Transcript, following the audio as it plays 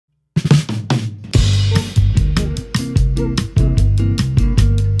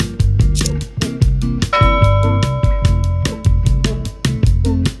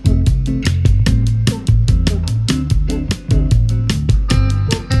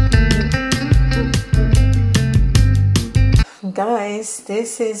guys,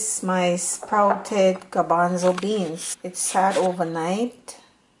 this is my sprouted garbanzo beans. It sat overnight.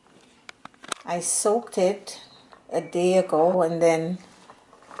 I soaked it a day ago, and then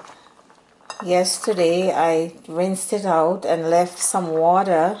yesterday I rinsed it out and left some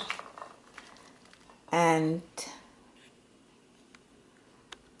water and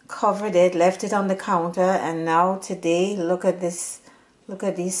covered it, left it on the counter, and now today, look at this. Look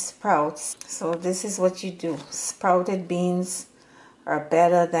at these sprouts. So this is what you do. Sprouted beans are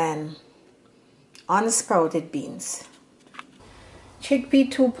better than unsprouted beans. Chickpea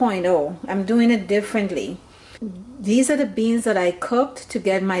 2.0. I'm doing it differently. These are the beans that I cooked to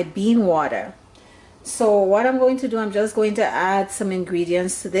get my bean water. So what I'm going to do, I'm just going to add some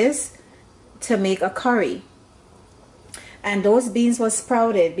ingredients to this to make a curry. And those beans were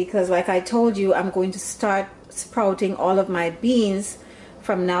sprouted because, like I told you, I'm going to start sprouting all of my beans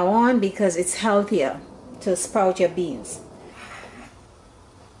from now on because it's healthier to sprout your beans.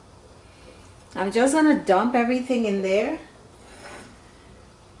 I'm just going to dump everything in there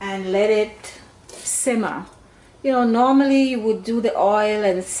and let it simmer. You know, normally you would do the oil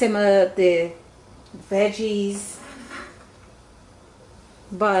and simmer the veggies,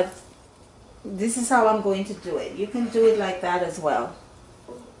 but this is how I'm going to do it. You can do it like that as well.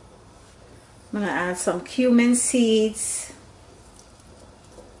 I'm going to add some cumin seeds,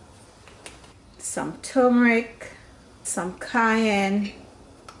 some turmeric, some cayenne,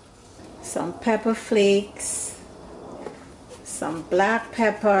 some pepper flakes, some black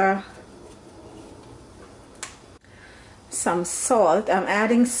pepper, some salt. I'm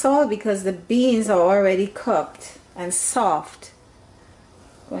adding salt because the beans are already cooked and soft.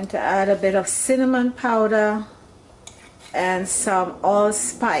 I'm going to add a bit of cinnamon powder and some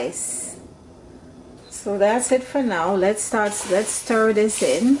allspice. So that's it for now. Let's stir this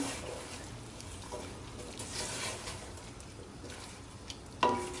in.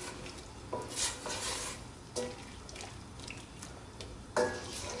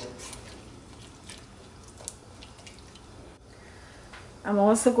 I'm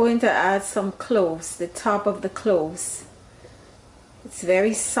also going to add some cloves, the top of the cloves. It's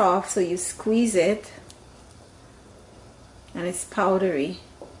very soft, so you squeeze it and it's powdery.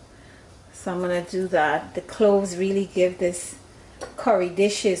 So I'm going to do that. The cloves really give this curry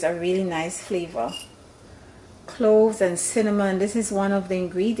dishes a really nice flavor. Cloves and cinnamon, this is one of the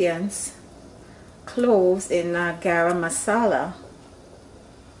ingredients. Cloves in garam masala.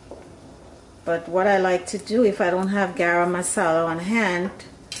 But what I like to do, if I don't have garam masala on hand,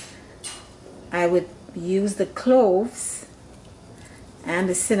 I would use the cloves and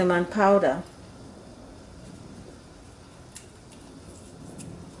the cinnamon powder.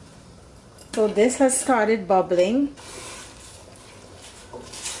 So this has started bubbling.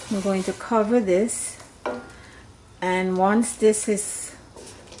 I'm going to cover this, and once this it's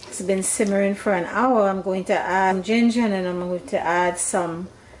been simmering for an hour, I'm going to add ginger and I'm going to add some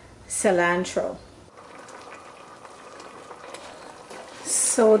cilantro.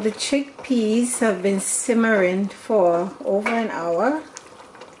 So the chickpeas have been simmering for over an hour.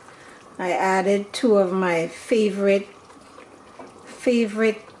 I added 2 of my favorite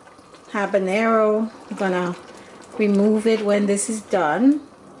habanero. I'm gonna remove it when this is done.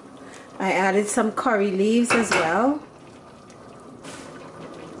 I added some curry leaves as well.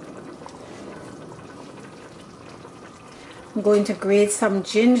 I'm going to grate some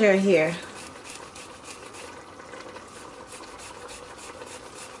ginger here.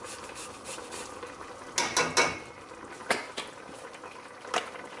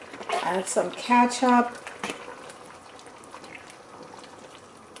 Add some ketchup.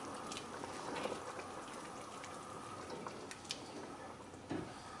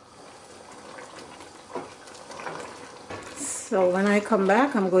 So when I come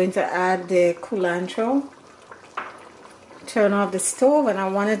back, I'm going to add the cilantro. Turn off the stove, and I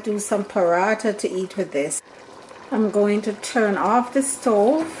want to do some paratha to eat with this. I'm going to turn off the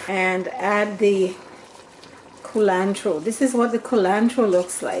stove and add the cilantro. This is what the cilantro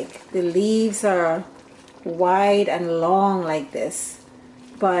looks like. The leaves are wide and long like this,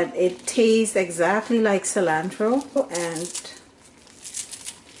 but it tastes exactly like cilantro, and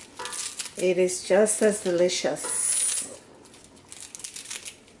it is just as delicious.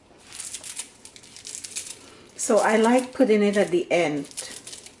 So I like putting it at the end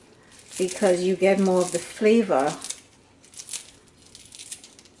because you get more of the flavor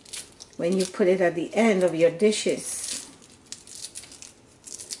when you put it at the end of your dishes.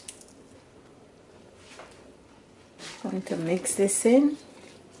 I'm going to mix this in.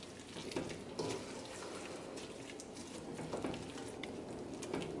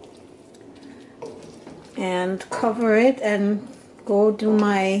 and cover it and go do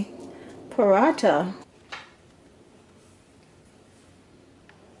my paratha.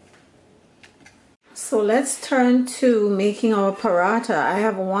 So let's turn to making our paratha. I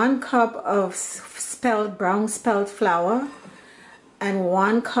have 1 cup of brown spelt flour and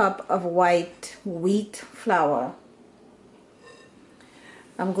 1 cup of white wheat flour.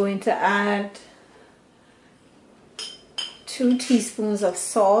 I'm going to add 2 teaspoons of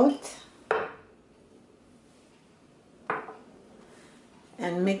salt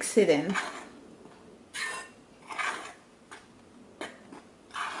and mix it in.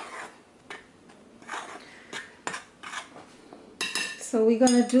 So we're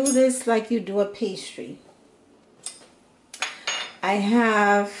going to do this like you do a pastry. I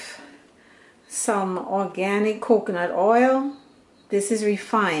have some organic coconut oil. This is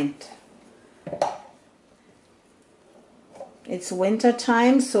refined. It's winter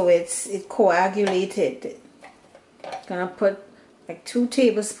time, so it coagulated. I'm gonna put like 2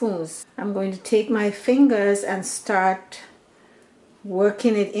 tablespoons. I'm going to take my fingers and start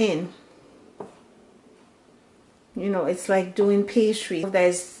working it in. You know, it's like doing pastry.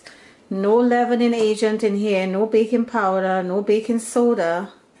 There's no leavening agent in here, no baking powder, no baking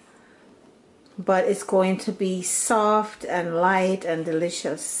soda, but it's going to be soft and light and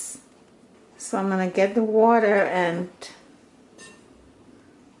delicious. So I'm gonna get the water and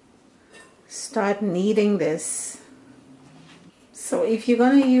start kneading this. So if you're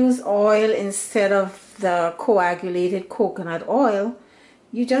going to use oil instead of the coagulated coconut oil,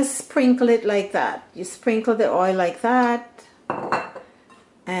 you just sprinkle it like that. You sprinkle the oil like that,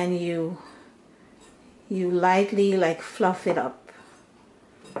 and you lightly like fluff it up.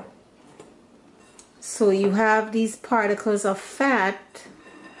 So you have these particles of fat.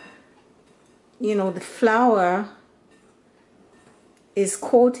 You know, the flour is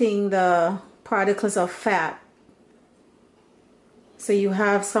coating the particles of fat. So you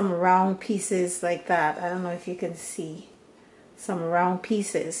have some round pieces like that. I don't know if you can see some round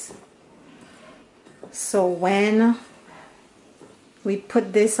pieces. So when we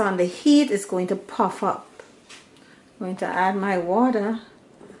put this on the heat, it's going to puff up. I'm going to add my water,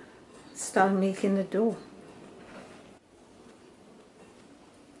 start making the dough.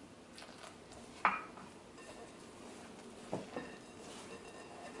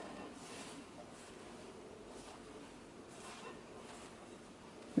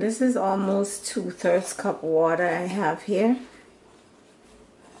 This is almost 2/3 cup water I have here.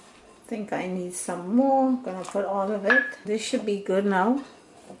 I think I need some more. I'm gonna put all of it. This should be good now.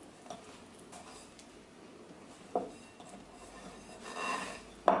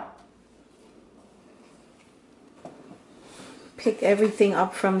 Pick everything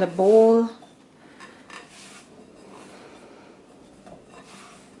up from the bowl.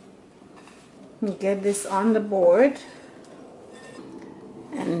 And get this on the board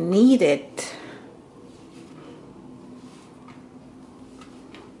and knead it.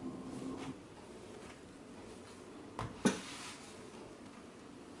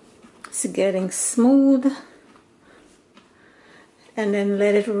 It's getting smooth, and then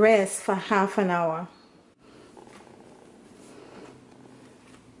let it rest for half an hour.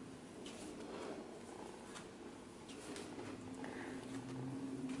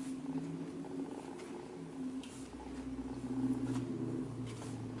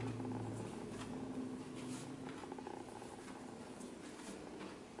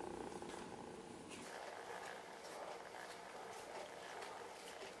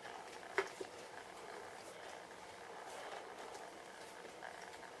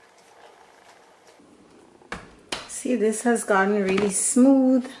 See, this has gotten really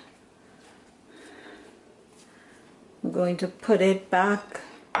smooth. I'm going to put it back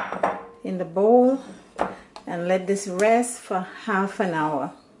in the bowl and let this rest for half an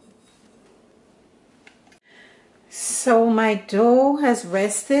hour. So my dough has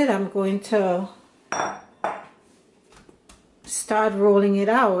rested. I'm going to start rolling it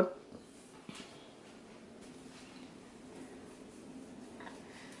out.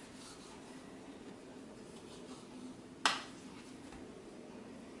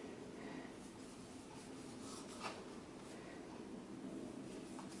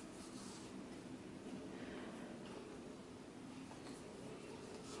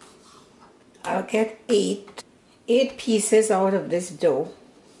 I'll get eight pieces out of this dough.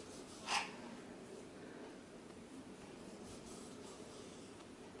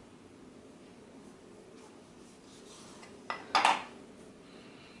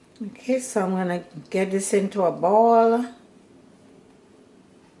 Okay, so I'm gonna get this into a ball.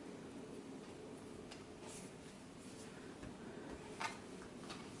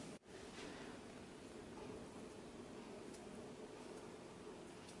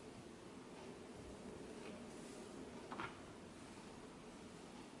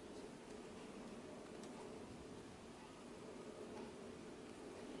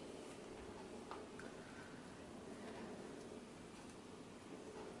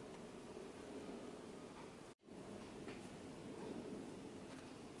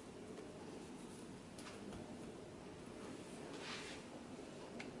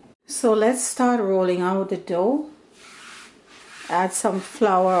 So let's start rolling out the dough. Add some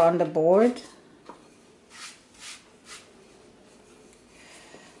flour on the board.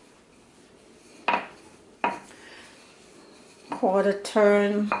 Quarter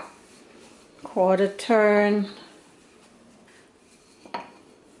turn, quarter turn.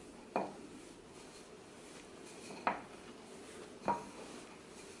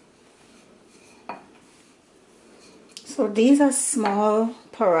 So these are small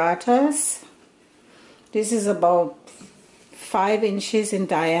parathas. This is about 5 inches in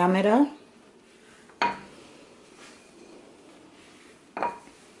diameter.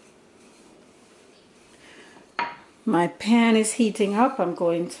 My pan is heating up. I'm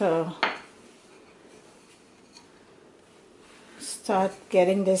going to start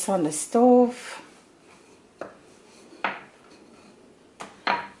getting this on the stove.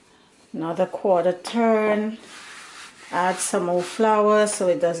 Another quarter turn. Add some more flour so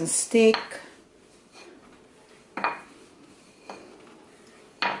it doesn't stick.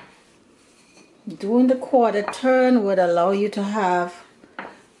 Doing the quarter turn would allow you to have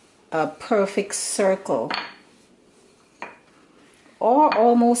a perfect circle, or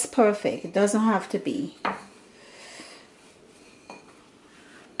almost perfect. It doesn't have to be.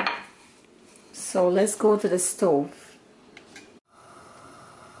 So let's go to the stove.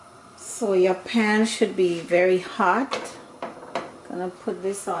 So your pan should be very hot. Gonna put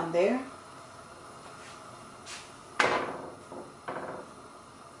this on there.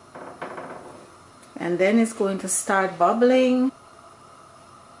 And then it's going to start bubbling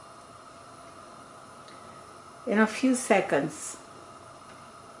in a few seconds.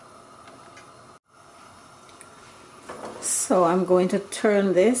 So I'm going to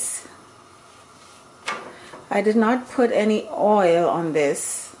turn this. I did not put any oil on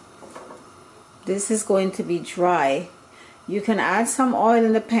this. This is going to be dry. You can add some oil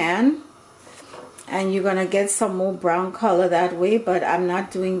in the pan and you're gonna get some more brown color that way, but I'm not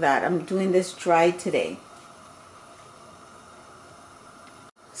doing that. I'm doing this dry today.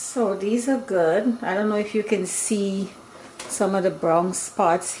 So these are good. I don't know if you can see some of the brown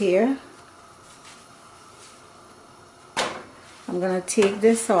spots here. I'm gonna take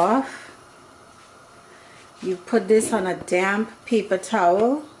this off. You put this on a damp paper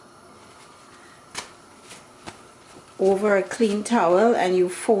towel over a clean towel and you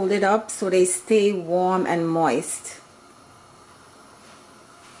fold it up so they stay warm and moist.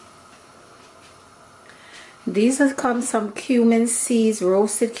 These are some cumin seeds,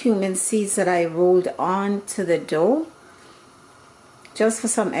 roasted cumin seeds that I rolled onto the dough just for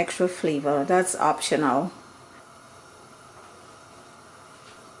some extra flavor. That's optional.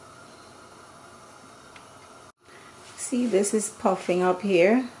 See, this is puffing up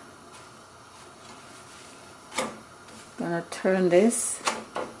here. Gonna turn this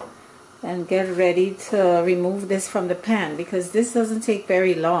and get ready to remove this from the pan because this doesn't take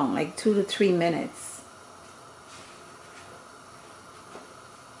very long, like 2 to 3 minutes.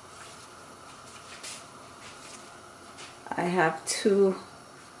 I have 2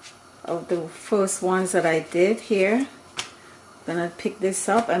 of the first ones that I did here. Gonna pick this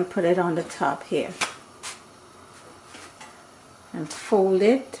up and put it on the top here and fold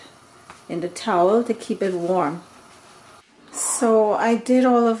it in the towel to keep it warm. So I did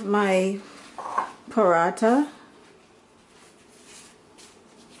all of my paratha.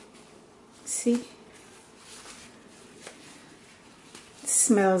 See? It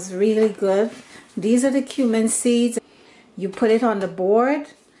smells really good. These are the cumin seeds. You put it on the board,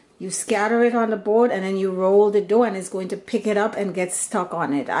 you scatter it on the board, and then you roll the dough and it's going to pick it up and get stuck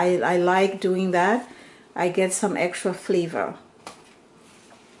on it. I like doing that. I get some extra flavor.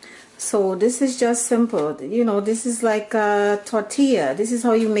 So this is just simple. You know, this is like a tortilla. This is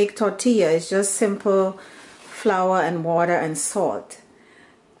how you make tortilla. It's just simple flour and water and salt.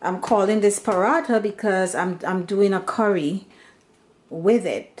 I'm calling this paratha because I'm doing a curry with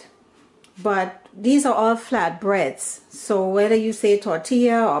it. But these are all flat breads. So whether you say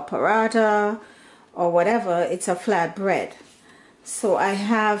tortilla or paratha or whatever, it's a flat bread. So I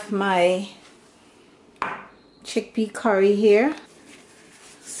have my chickpea curry here.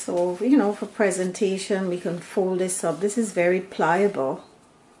 So, you know, for presentation, we can fold this up. This is very pliable.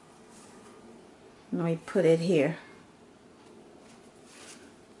 Let me put it here.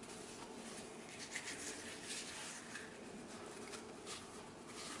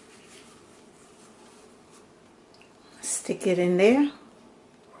 Stick it in there,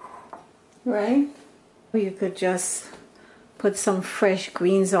 right? Or you could just put some fresh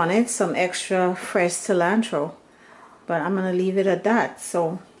greens on it, some extra fresh cilantro. But I'm gonna leave it at that.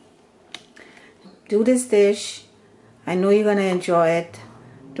 So do this dish. I know you're gonna enjoy it.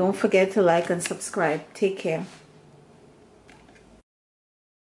 Don't forget to like and subscribe. Take care.